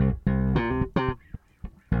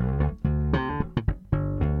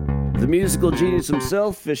The musical genius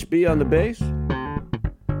himself, Fish B on the bass.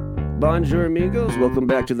 Bonjour, amigos. Welcome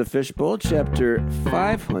back to the Fishbowl, chapter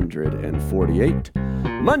 548.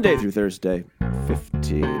 Monday through Thursday,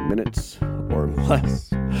 15 minutes or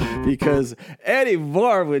less. Because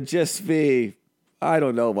anymore would just be, I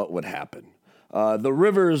don't know what would happen. The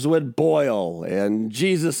rivers would boil, and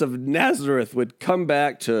Jesus of Nazareth would come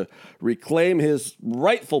back to reclaim his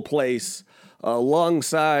rightful place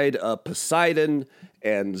alongside Poseidon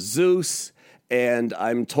and Zeus, and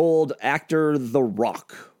I'm told actor The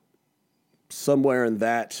Rock, somewhere in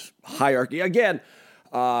that hierarchy. Again,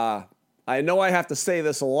 I know I have to say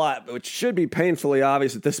this a lot, but it should be painfully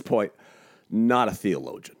obvious at this point, not a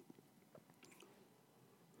theologian.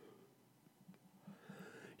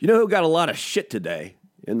 You know who got a lot of shit today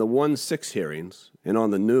in the 1-6 hearings and on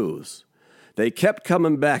the news? They kept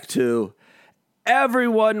coming back to,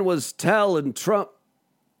 everyone was telling Trump,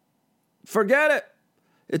 forget it.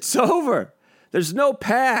 It's over. There's no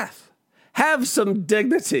path. Have some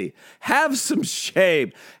dignity. Have some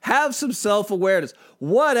shame. Have some self-awareness.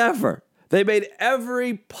 Whatever. They made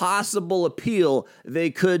every possible appeal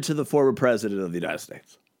they could to the former president of the United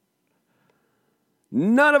States.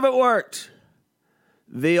 None of it worked.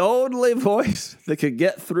 The only voice that could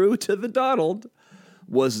get through to the Donald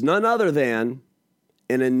was none other than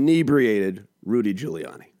an inebriated Rudy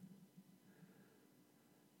Giuliani.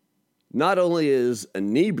 Not only is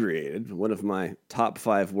inebriated one of my top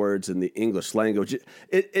 5 words in the English language,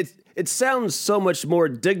 it sounds so much more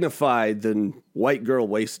dignified than white girl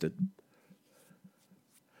wasted.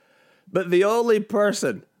 But the only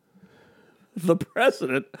person the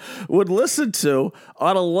president would listen to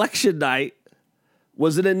on election night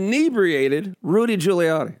was an inebriated Rudy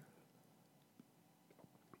Giuliani.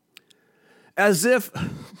 As if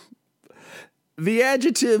the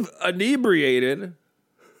adjective inebriated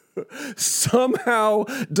somehow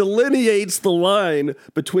delineates the line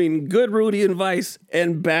between good Rudy advice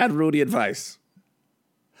and bad Rudy advice.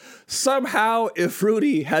 Somehow, if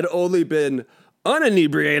Rudy had only been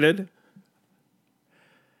uninebriated,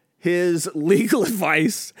 his legal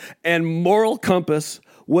advice and moral compass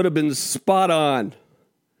would have been spot on.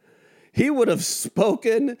 He would have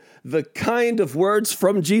spoken the kind of words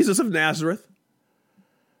from Jesus of Nazareth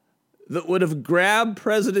that would have grabbed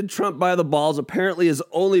President Trump by the balls, apparently his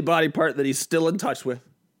only body part that he's still in touch with,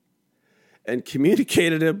 and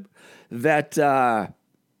communicated him that the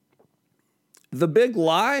big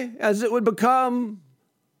lie, as it would become,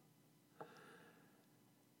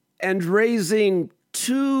 and raising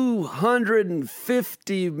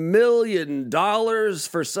 $250 million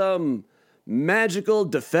for some magical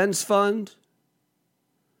defense fund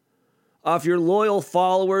off your loyal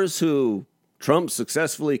followers who Trump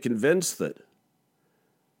successfully convinced that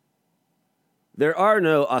there are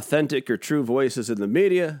no authentic or true voices in the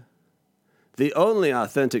media. The only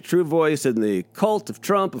authentic true voice in the cult of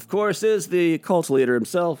Trump, of course, is the cult leader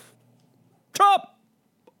himself, Trump.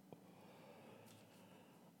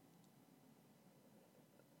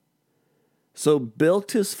 So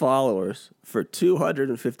bilked his followers for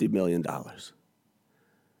 $250 million.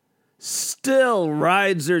 Still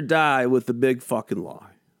rides or die with the big fucking lie.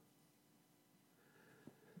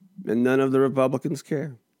 And none of the Republicans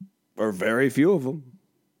care. Or very few of them.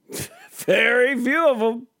 Very few of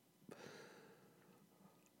them.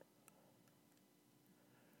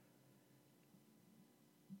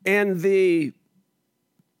 And the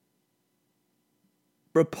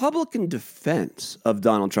Republican defense of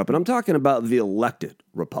Donald Trump, and I'm talking about the elected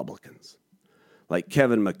Republicans, like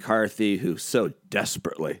Kevin McCarthy, who so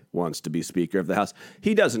desperately wants to be Speaker of the House.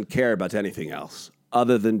 He doesn't care about anything else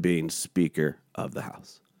other than being Speaker of the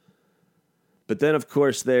House. But then, of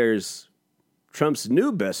course, there's Trump's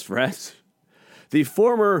new best friend, the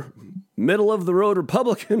former middle-of-the-road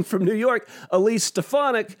Republican from New York, Elise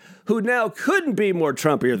Stefanik, who now couldn't be more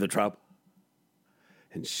Trumpier than Trump.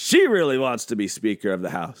 And she really wants to be Speaker of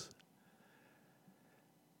the House.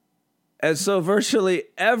 And so virtually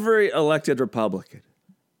every elected Republican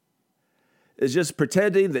is just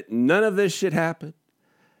pretending that none of this shit happened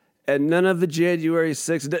and none of the January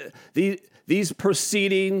 6th, these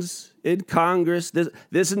proceedings in Congress,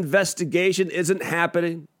 this investigation isn't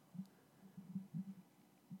happening.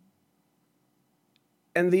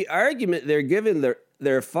 And the argument they're giving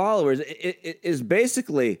their followers is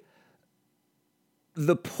basically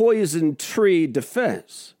the poison tree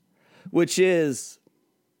defense, which is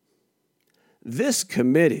this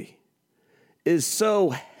committee is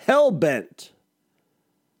so hell-bent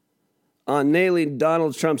on nailing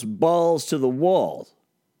Donald Trump's balls to the wall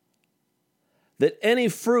that any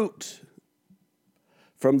fruit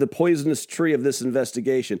from the poisonous tree of this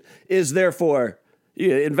investigation is therefore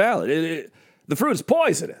Invalid. The fruit's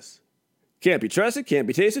poisonous. Can't be trusted, can't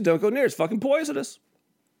be tasted, don't go near. It's fucking poisonous.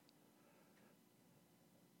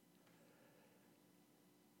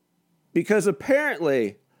 Because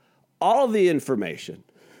apparently, all the information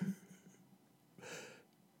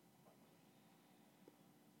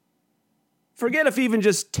forget if even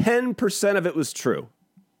just 10% of it was true.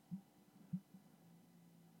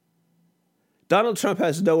 Donald Trump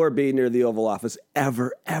has nowhere be near the Oval Office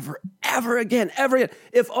ever again.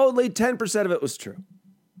 If only 10% of it was true.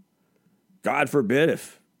 God forbid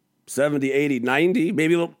if 70, 80, 90,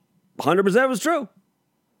 maybe 100% was true.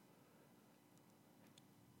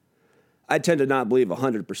 I tend to not believe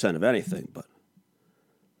 100% of anything, but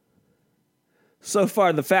so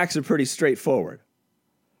far the facts are pretty straightforward.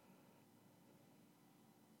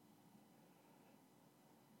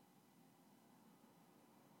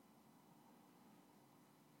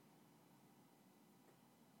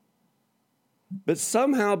 But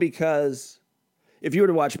somehow, because if you were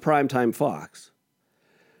to watch Primetime Fox,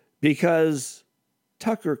 because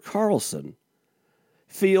Tucker Carlson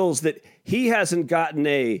feels that he hasn't gotten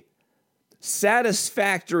a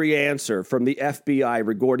satisfactory answer from the FBI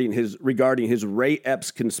regarding his Ray Epps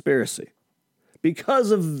conspiracy. Because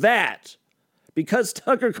of that, because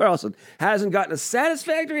Tucker Carlson hasn't gotten a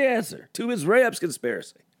satisfactory answer to his Ray Epps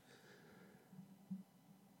conspiracy,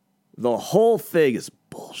 the whole thing is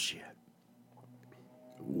bullshit.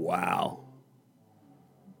 Wow.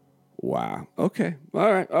 Okay.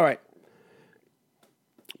 All right.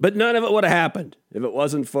 But none of it would have happened if it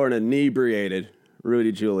wasn't for an inebriated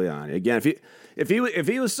Rudy Giuliani. Again, if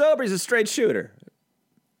he was sober, he's a straight shooter.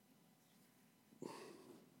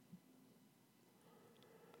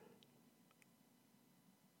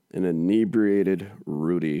 An inebriated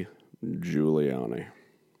Rudy Giuliani.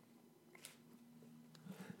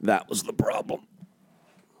 That was the problem.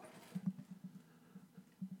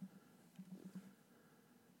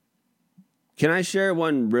 Can I share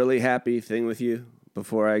one really happy thing with you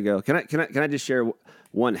before I go? Can I just share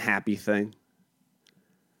one happy thing?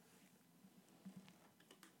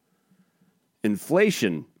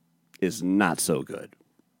 Inflation is not so good.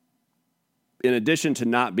 In addition to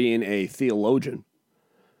not being a theologian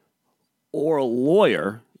or a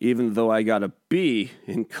lawyer, even though I got a B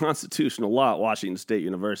in constitutional law at Washington State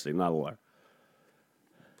University, not a lawyer,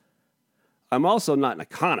 I'm also not an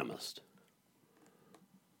economist.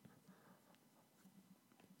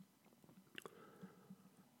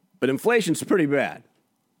 But inflation's pretty bad.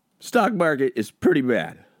 Stock market is pretty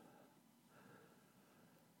bad.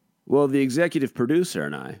 Well, the executive producer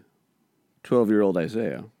and I, 12-year-old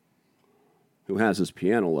Isaiah, who has his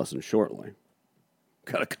piano lesson shortly,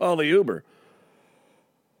 got to call the Uber.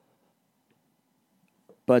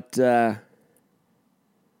 But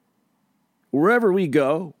wherever we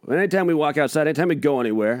go, anytime we walk outside, anytime we go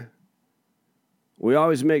anywhere, we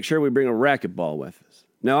always make sure we bring a racquetball with us.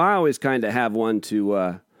 Now, I always kind of have one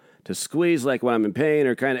to squeeze, like when I'm in pain,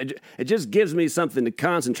 or it just gives me something to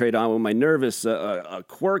concentrate on when my nervous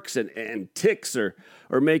quirks and tics are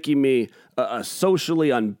making me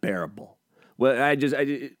socially unbearable. Well,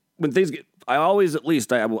 when things get, I always at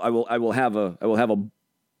least I will have a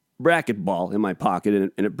racquetball in my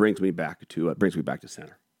pocket, and it brings me back to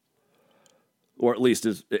center, or at least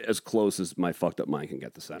as close as my fucked up mind can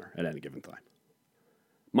get to center at any given time.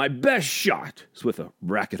 My best shot is with a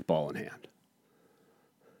racquetball in hand.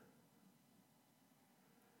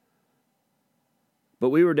 But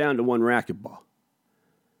we were down to one racquetball.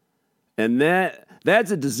 And that's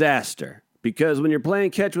a disaster. Because when you're playing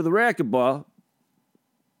catch with a racquetball,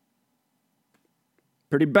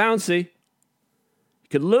 pretty bouncy. You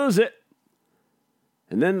could lose it.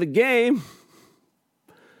 And then the game,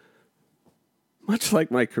 much like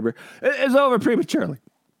my career, is over prematurely.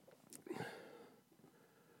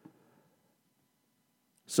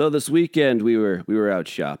 So this weekend we were out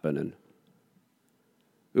shopping, and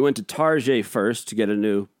we went to Target first to get a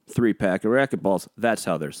new 3-pack of racquetballs. That's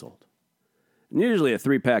how they're sold. And usually a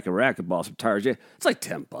 3-pack of racquetballs from Target, it's like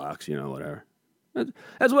 $10, whatever.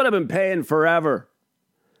 That's what I've been paying forever.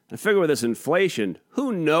 I figure with this inflation,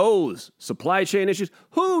 who knows? Supply chain issues,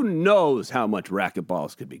 who knows how much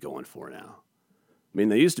racquetballs could be going for now? I mean,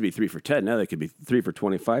 they used to be 3 for $10. Now they could be 3 for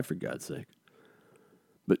 $25, for God's sake.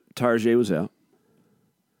 But Target was out.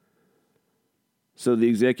 So the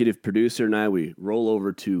executive producer and I, we roll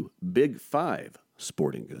over to Big 5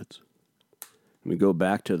 Sporting Goods. We go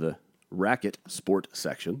back to the racket sport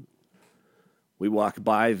section. We walk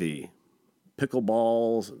by the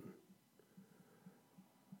pickleballs and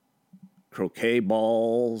croquet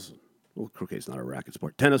balls. Well, croquet's not a racket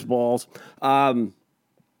sport. Tennis balls. And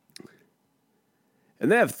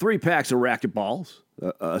And they have 3 packs of racquetballs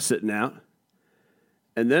sitting out.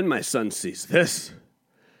 And then my son sees this.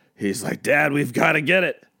 He's like, Dad, we've got to get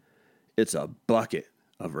it. It's a bucket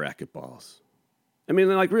of racquetballs. I mean,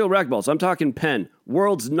 they're like real racquetballs. I'm talking Penn,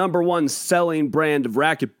 world's #1 selling brand of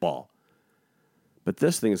racquetball. But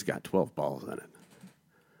this thing's got 12 balls in it.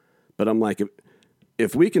 But I'm like,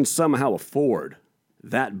 if we can somehow afford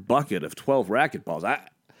that bucket of 12 racquetballs,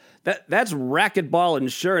 that's racquetball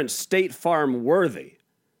insurance State Farm worthy.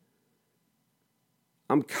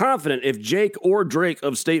 I'm confident if Jake or Drake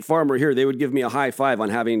of State Farm were here, they would give me a high five on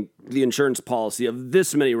having the insurance policy of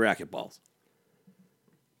this many racquetballs.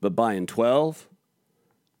 But buying 12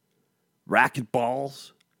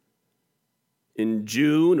 racquetballs in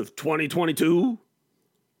June of 2022,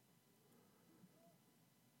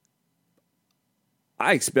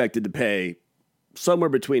 I expected to pay somewhere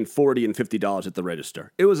between $40 and $50 at the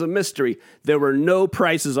register. It was a mystery. There were no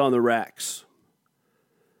prices on the racks.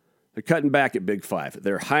 They're cutting back at Big Five.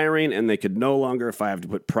 They're hiring, and they could no longer if I have to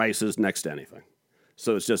put prices next to anything.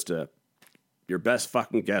 So it's just your best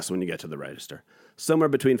fucking guess when you get to the register. Somewhere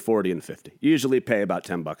between 40 and 50. You usually pay about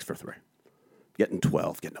 $10 for 3. Getting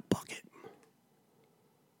 12, getting a bucket.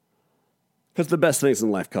 Because the best things in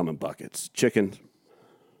life come in buckets. Chicken,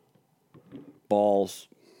 balls,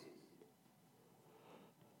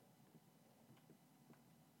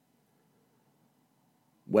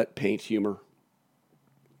 wet paint humor.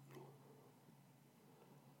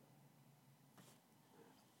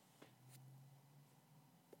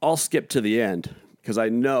 I'll skip to the end because I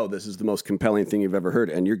know this is the most compelling thing you've ever heard,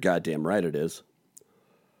 and you're goddamn right it is.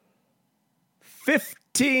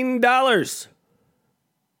 $15.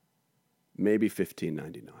 Maybe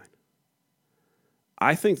 $15.99.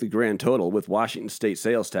 I think the grand total with Washington State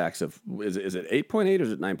sales tax of, is it 8.8 or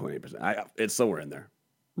is it 9.8%? It's somewhere in there,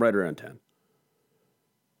 right around 10.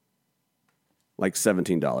 Like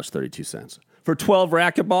 $17.32. For 12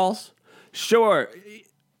 racquetballs? Sure,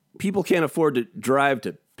 people can't afford to drive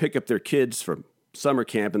to pick up their kids from summer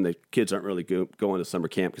camp, and the kids aren't really going to summer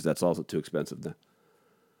camp because that's also too expensive now.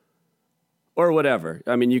 Or whatever.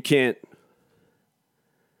 I mean, you can't.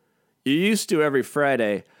 You used to every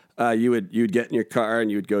Friday, you'd get in your car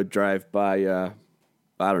and you'd go drive by, I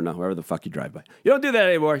don't know, wherever the fuck you drive by. You don't do that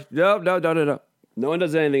anymore. No. No one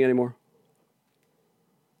does anything anymore.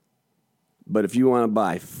 But if you want to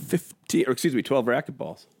buy 12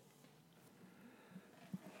 racquetballs,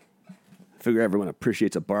 I figure everyone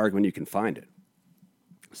appreciates a bargain when you can find it.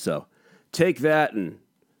 So take that and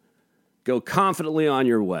go confidently on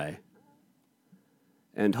your way.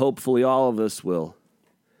 And hopefully all of us will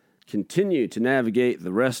continue to navigate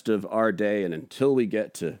the rest of our day, and until we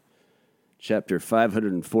get to chapter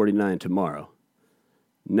 549 tomorrow,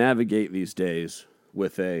 navigate these days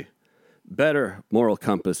with a better moral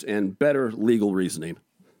compass and better legal reasoning.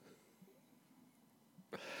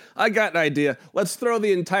 I got an idea. Let's throw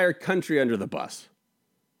the entire country under the bus.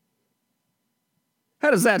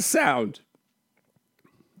 How does that sound?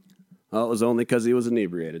 Well, it was only because he was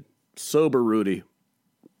inebriated. Sober Rudy.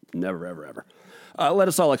 Never, ever, ever. Let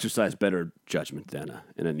us all exercise better judgment than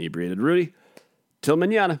an inebriated Rudy. Till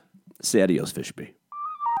mañana. Say adios, Fishby.